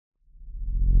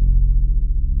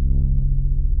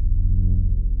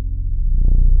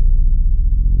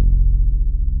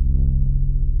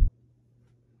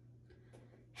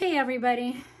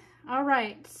everybody. All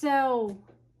right, so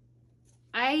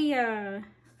I'm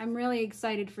really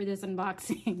excited for this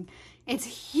unboxing. It's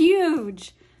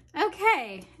huge.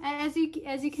 Okay, as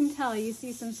you can tell, you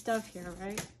see some stuff here,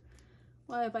 right?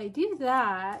 Well, if I do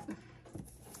that,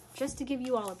 just to give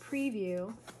you all a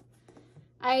preview,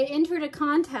 I entered a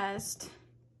contest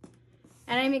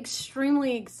and I'm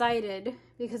extremely excited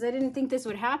because I didn't think this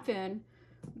would happen,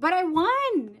 but I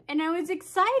won and I was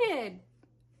excited.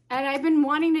 And I've been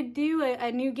wanting to do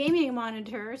a new gaming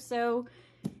monitor, so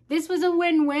this was a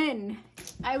win-win.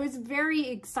 I was very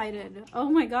excited. Oh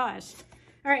my gosh.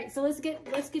 All right, so let's get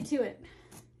to it.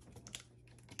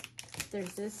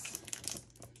 There's this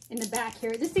in the back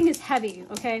here. This thing is heavy,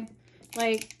 okay?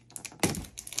 Like,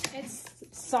 it's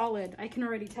solid. I can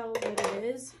already tell what it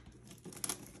is.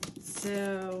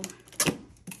 So,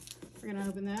 we're gonna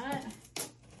open that.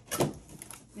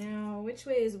 Now, which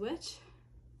way is which?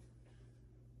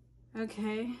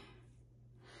 Okay.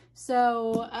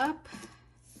 So, up.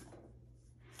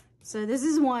 So this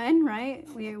is one, right?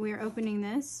 We are opening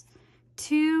this.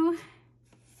 2,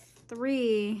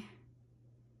 3,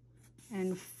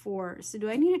 and 4. So do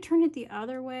I need to turn it the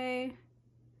other way?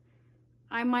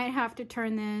 I might have to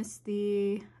turn this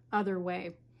the other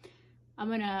way. I'm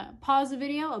gonna pause the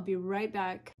video. I'll be right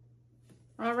back.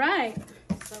 All right,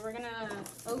 so we're gonna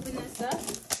open this up.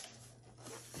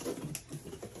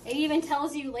 It even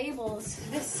tells you labels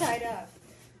this side up.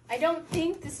 I don't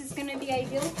think this is gonna be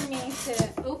ideal for me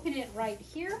to open it right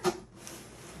here,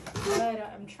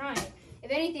 but I'm trying. If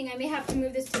anything, I may have to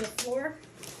move this to the floor.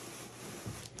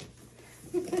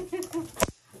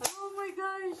 Oh my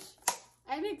gosh,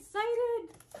 I'm excited.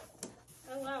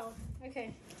 Oh wow,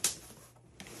 okay.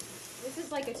 This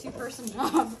is like a two-person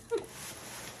job.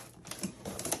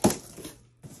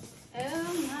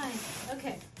 Oh my,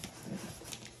 okay.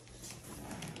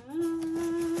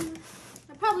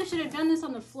 I probably should have done this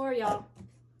on the floor, y'all.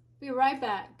 Be right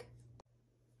back.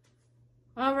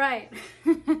 All right.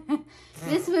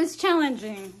 This was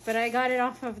challenging, but I got it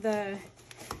out of the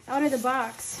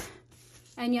box.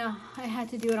 And yeah, I had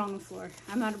to do it on the floor.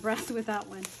 I'm out of breath with that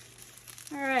one.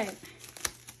 All right.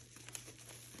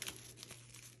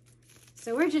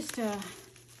 So we're just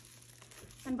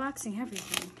unboxing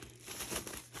everything.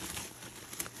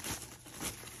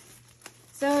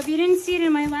 So if you didn't see it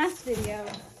in my last video,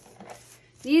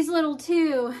 these little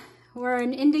two were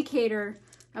an indicator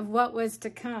of what was to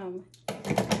come.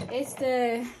 It's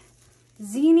the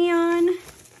Xeneon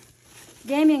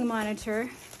gaming monitor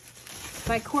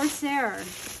by Corsair.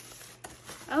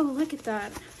 Oh, look at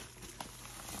that.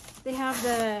 They have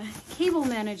the cable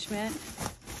management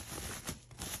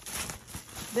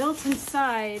built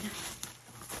inside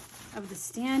of the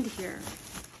stand here.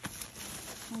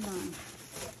 Hold on.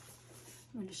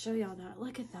 I'm going to show y'all that.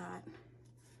 Look at that.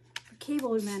 For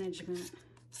cable management.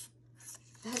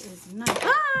 That is nice.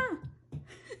 Ah!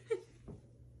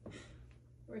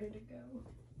 Where did it go?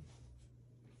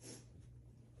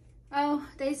 Oh,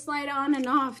 they slide on and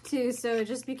off too, so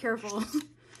just be careful.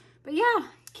 But yeah,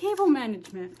 cable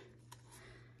management.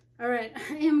 All right,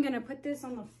 I am going to put this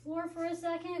on the floor for a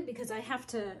second because I have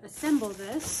to assemble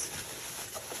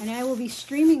this. And I will be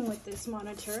streaming with this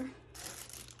monitor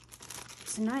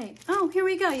tonight. Oh, here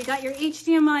we go. You got your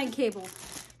HDMI cable.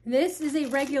 This is a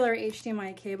regular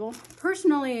HDMI cable.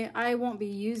 Personally, I won't be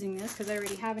using this because I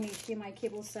already have an HDMI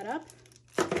cable set up.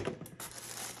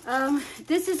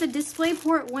 This is a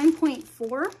DisplayPort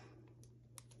 1.4.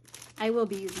 I will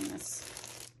be using this.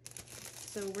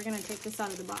 So we're going to take this out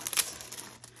of the box.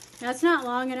 Now it's not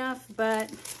long enough,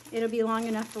 but it'll be long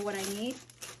enough for what I need.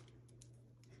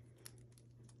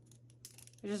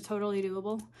 Which is totally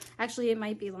doable. Actually, it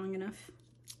might be long enough.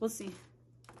 We'll see.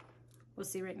 We'll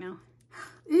see right now.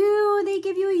 Ooh, they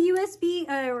give you a USB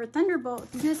or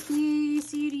Thunderbolt.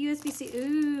 USB-C to USB-C.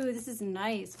 Ooh, this is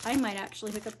nice. I might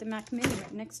actually hook up the Mac Mini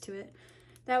right next to it.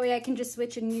 That way I can just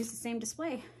switch and use the same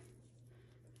display.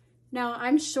 Now,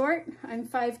 I'm short. I'm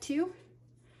 5'2".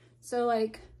 So,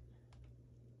 like,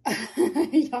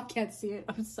 y'all can't see it.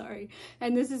 I'm sorry.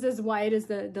 And this is as wide as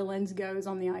the lens goes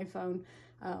on the iPhone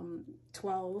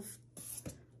 12.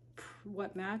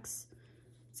 What, Max?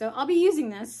 So, I'll be using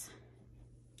this.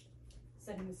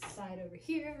 Setting this aside over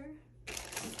here.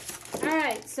 All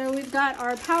right, so we've got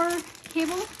our power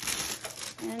cable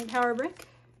and power brick.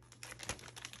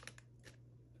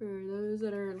 For those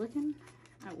that are looking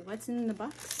at what's in the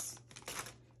box.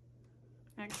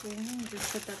 Actually, let me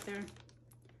just put that there.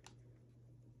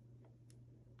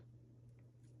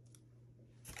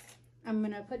 I'm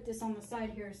gonna put this on the side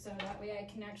here so that way I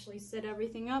can actually set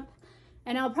everything up.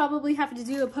 And I'll probably have to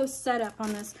do a post setup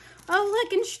on this. Oh,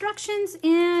 look, instructions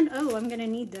and, oh, I'm gonna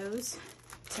need those.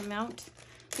 to mount,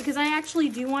 because I actually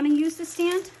do want to use the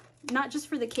stand, not just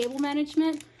for the cable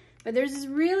management, but there's this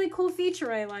really cool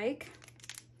feature I like.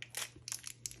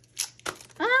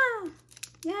 Ah,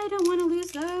 yeah, I don't want to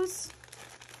lose those.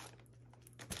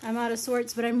 I'm out of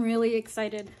sorts, but I'm really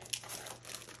excited.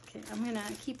 Okay, I'm gonna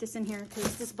keep this in here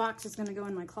because this box is gonna go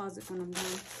in my closet when I'm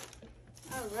done.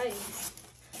 All right.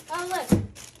 Oh, look,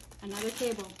 another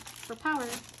cable for power.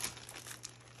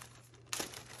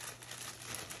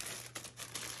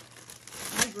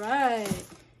 All right.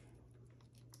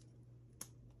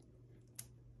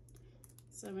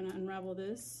 So I'm gonna unravel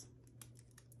this.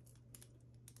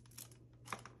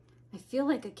 I feel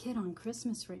like a kid on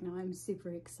Christmas right now. I'm super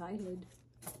excited.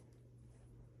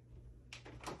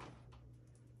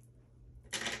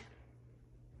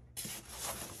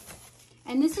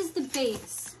 And this is the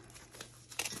base.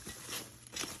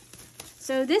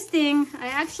 So this thing, I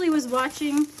actually was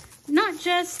watching not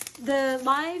just the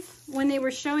live when they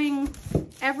were showing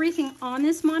everything on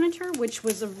this monitor, which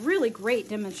was a really great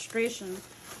demonstration,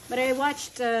 but I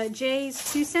watched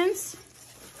Jay's 2 cents,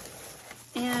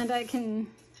 and I can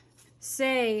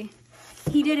say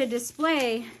he did a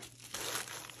display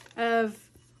of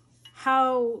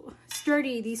how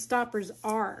sturdy these stoppers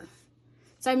are.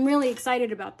 So I'm really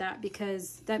excited about that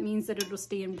because that means that it'll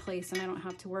stay in place and I don't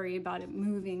have to worry about it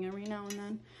moving every now and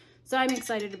then. So I'm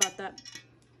excited about that.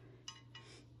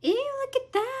 Ew, look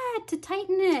at that, to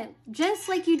tighten it, just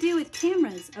like you do with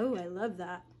cameras. Oh, I love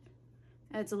that.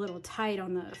 It's a little tight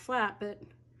on the flap, but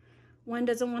one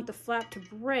doesn't want the flap to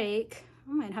break.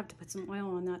 I might have to put some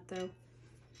oil on that though.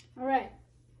 All right,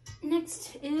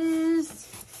 next is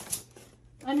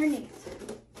underneath.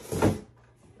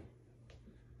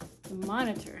 The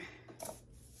monitor.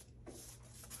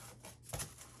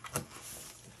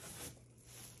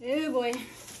 Oh boy.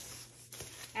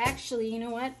 Actually, you know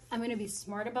what? I'm going to be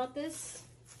smart about this.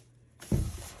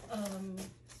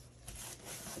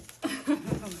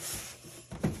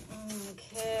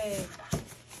 Okay.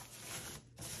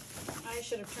 I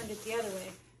should have turned it the other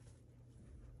way.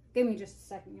 Give me just a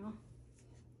second, y'all.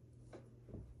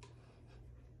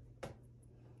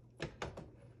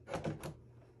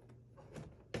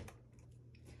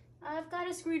 I've got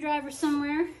a screwdriver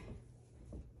somewhere.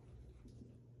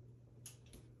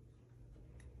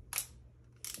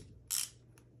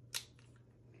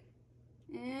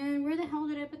 And where the hell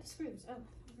did I put the screws? Oh,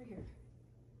 over here.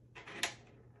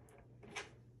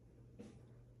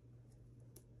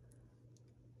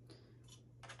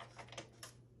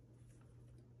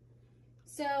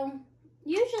 So,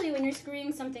 usually when you're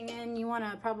screwing something in, you want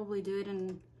to probably do it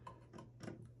in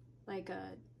like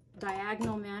a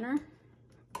diagonal manner.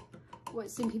 What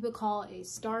some people call a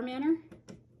star manner.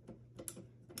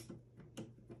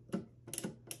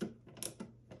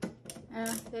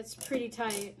 That's pretty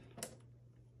tight.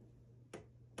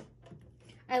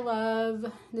 I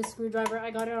love this screwdriver. I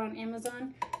got it on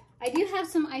Amazon. I do have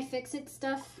some iFixit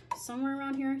stuff somewhere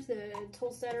around here, the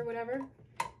tool set or whatever,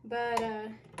 but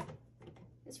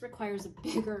this requires a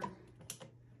bigger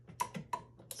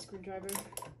screwdriver.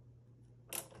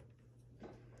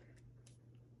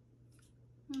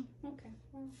 Okay,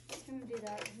 well, I'm gonna do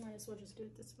that. Might as well just do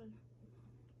it this way.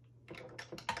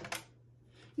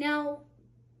 Now,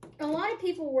 a lot of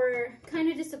people were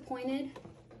kind of disappointed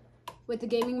with the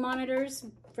gaming monitors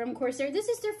from Corsair. This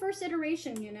is their first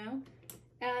iteration, you know,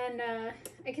 and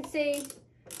I could say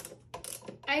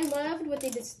I loved what they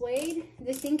displayed.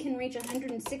 This thing can reach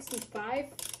 165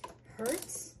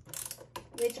 hertz,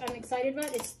 which I'm excited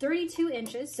about. It's 32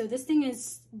 inches, so this thing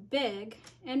is big,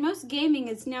 and most gaming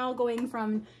is now going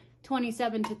from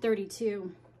 27 to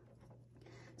 32.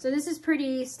 So this is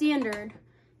pretty standard.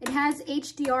 It has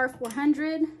HDR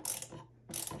 400,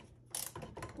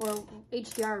 or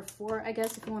HDR4, I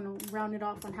guess, if you want to round it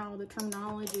off on how the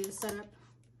terminology is set up.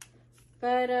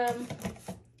 But,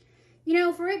 you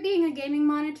know, for it being a gaming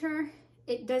monitor,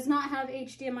 it does not have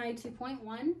HDMI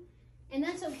 2.1, and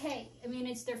that's okay. I mean,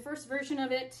 it's their first version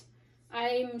of it.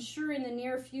 I'm sure in the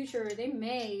near future they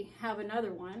may have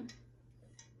another one.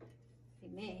 They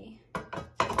may.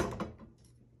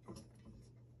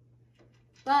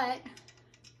 But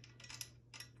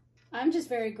I'm just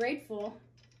very grateful.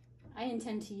 I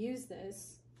intend to use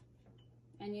this.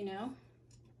 And you know,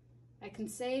 I can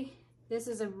say this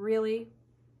is a really,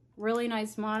 really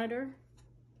nice monitor.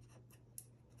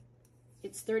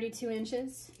 It's 32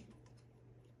 inches.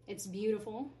 It's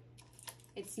beautiful.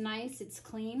 It's nice, it's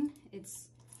clean. It's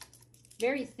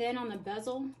very thin on the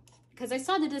bezel. Because I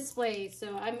saw the display,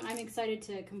 so I'm excited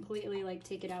to completely like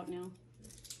take it out now.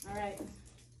 All right,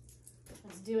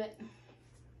 let's do it.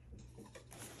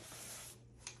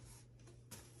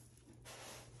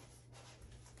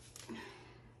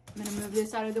 I'm gonna move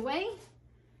this out of the way,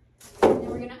 and then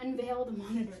we're gonna unveil the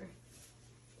monitor.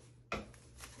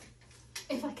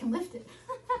 If I can lift it.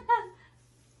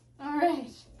 All right.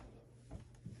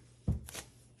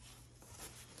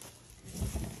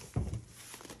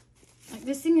 Like,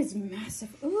 this thing is massive.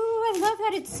 Ooh, I love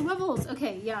that it swivels.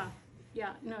 Okay, yeah.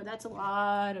 Yeah, no, that's a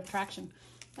lot of traction.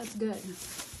 That's good.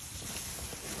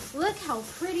 Look how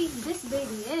pretty this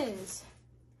baby is.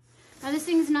 Now, this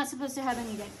thing's not supposed to have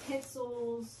any dead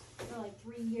pixels for like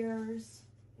 3 years.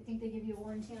 I think they give you a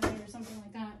warranty on it or something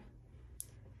like that.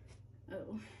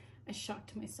 Oh, I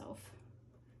shocked myself.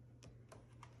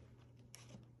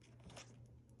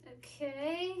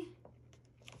 Okay.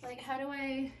 Like, how do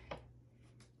I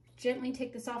gently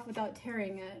take this off without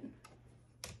tearing it?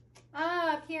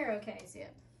 Ah, up here. Okay, I see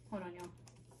it. Hold on, y'all.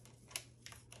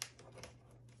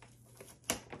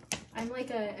 I'm like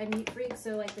a neat freak,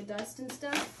 so like the dust and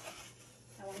stuff,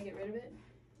 I want to get rid of it.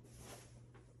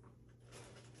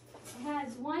 It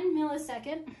has 1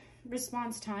 millisecond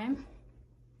response time.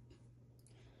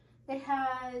 It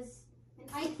has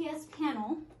an IPS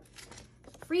panel,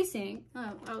 FreeSync.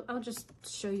 Oh, I'll just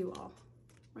show you all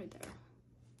right there.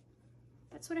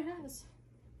 That's what it has.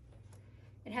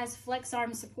 It has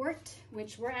flexarm support,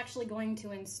 which we're actually going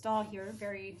to install here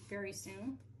very, very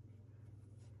soon.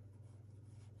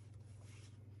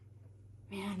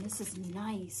 Man, this is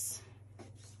nice.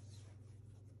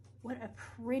 What a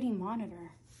pretty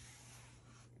monitor.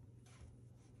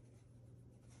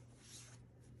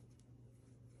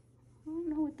 I don't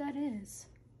know what that is.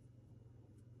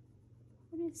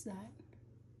 What is that?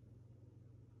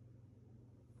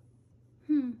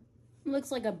 It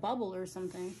looks like a bubble or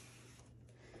something.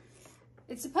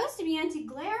 It's supposed to be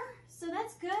anti-glare, so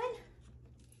that's good.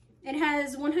 It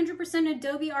has 100%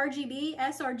 Adobe RGB,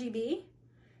 sRGB.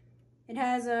 It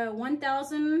has a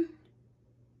 1000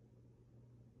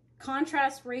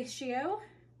 contrast ratio.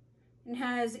 It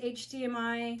has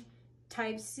HDMI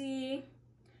Type-C,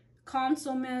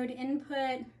 console mode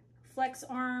input,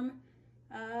 FlexArm.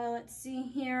 Let's see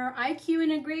here, IQ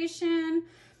integration.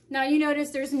 Now you notice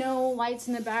there's no lights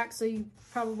in the back, so you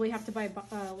probably have to buy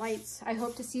lights. I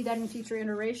hope to see that in future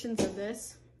iterations of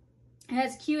this. It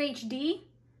has QHD.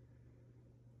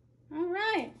 All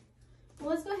right. Well,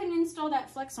 let's go ahead and install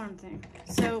that FlexArm thing.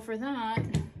 So for that,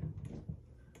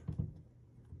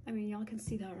 I mean, y'all can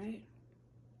see that, right?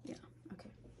 Yeah, okay.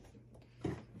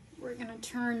 We're gonna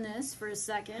turn this for a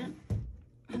second.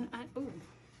 And ooh,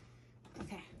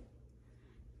 okay.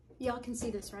 Y'all can see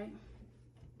this, right?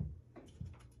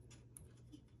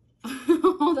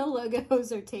 All the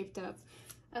logos are taped up.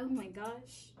 Oh my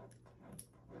gosh.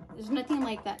 There's nothing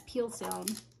like that peel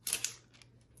sound.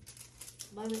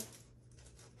 Love it.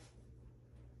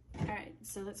 All right,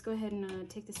 so let's go ahead and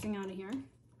take this thing out of here.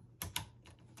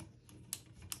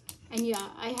 And yeah,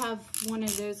 I have one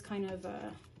of those kind of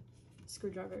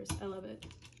screwdrivers. I love it.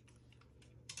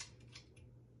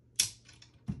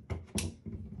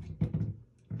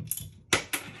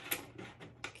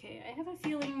 Okay, I have a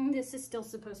feeling this is still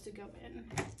supposed to go in.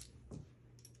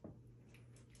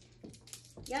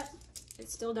 Yep, it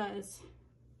still does.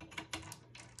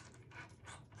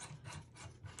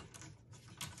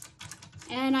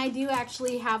 And I do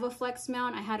actually have a flex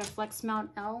mount. I had a flex mount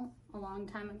L a long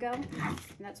time ago, and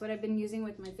that's what I've been using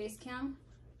with my face cam.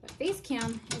 But face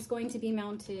cam is going to be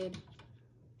mounted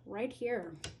right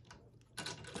here.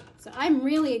 So I'm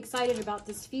really excited about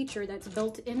this feature that's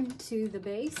built into the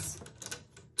base,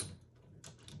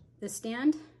 the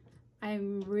stand.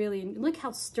 I'm really, look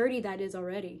how sturdy that is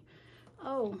already.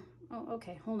 Oh,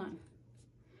 okay, hold on.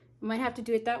 I might have to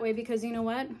do it that way because you know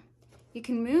what? You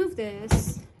can move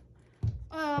this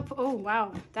up. Oh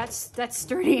wow, that's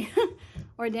sturdy.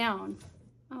 Or down.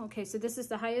 Oh, okay, so this is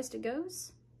the highest it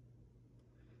goes.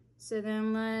 So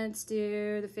then let's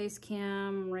do the face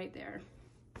cam right there.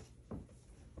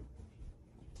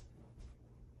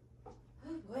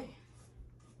 Oh boy.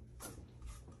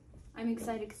 I'm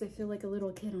excited because I feel like a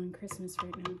little kid on Christmas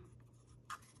right now.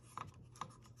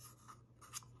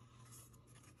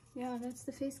 Yeah, that's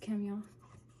the face cam, y'all.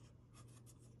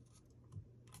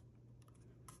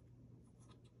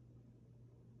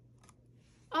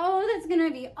 Oh, that's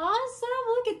gonna be awesome.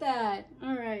 Look at that.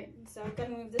 All right, so I've got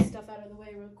to move this stuff out of the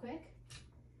way real quick.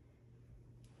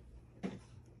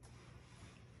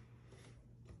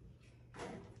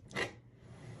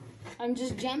 I'm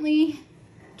just gently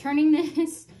turning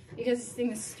this because this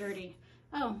thing is sturdy.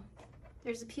 Oh,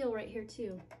 there's a peel right here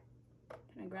too.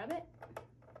 Can I grab it?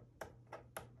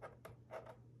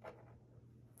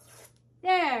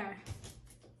 There.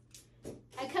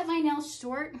 I cut my nails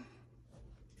short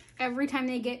every time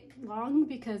they get long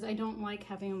because I don't like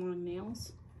having long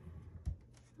nails.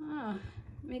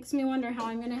 Makes me wonder how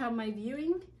I'm going to have my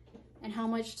viewing and how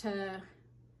much to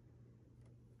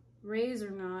raise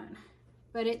or not.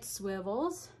 But it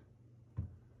swivels.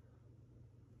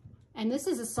 And this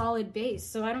is a solid base,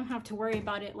 so I don't have to worry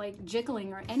about it like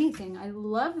jiggling or anything. I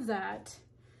love that.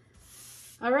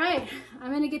 All right, I'm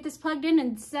going to get this plugged in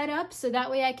and set up so that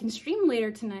way I can stream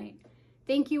later tonight.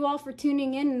 Thank you all for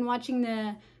tuning in and watching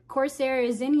the Corsair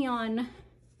Xeneon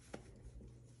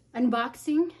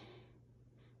unboxing.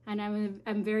 And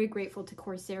I'm very grateful to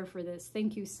Corsair for this.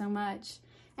 Thank you so much.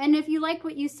 And if you like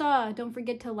what you saw, don't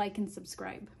forget to like and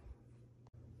subscribe.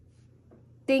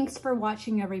 Thanks for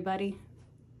watching, everybody.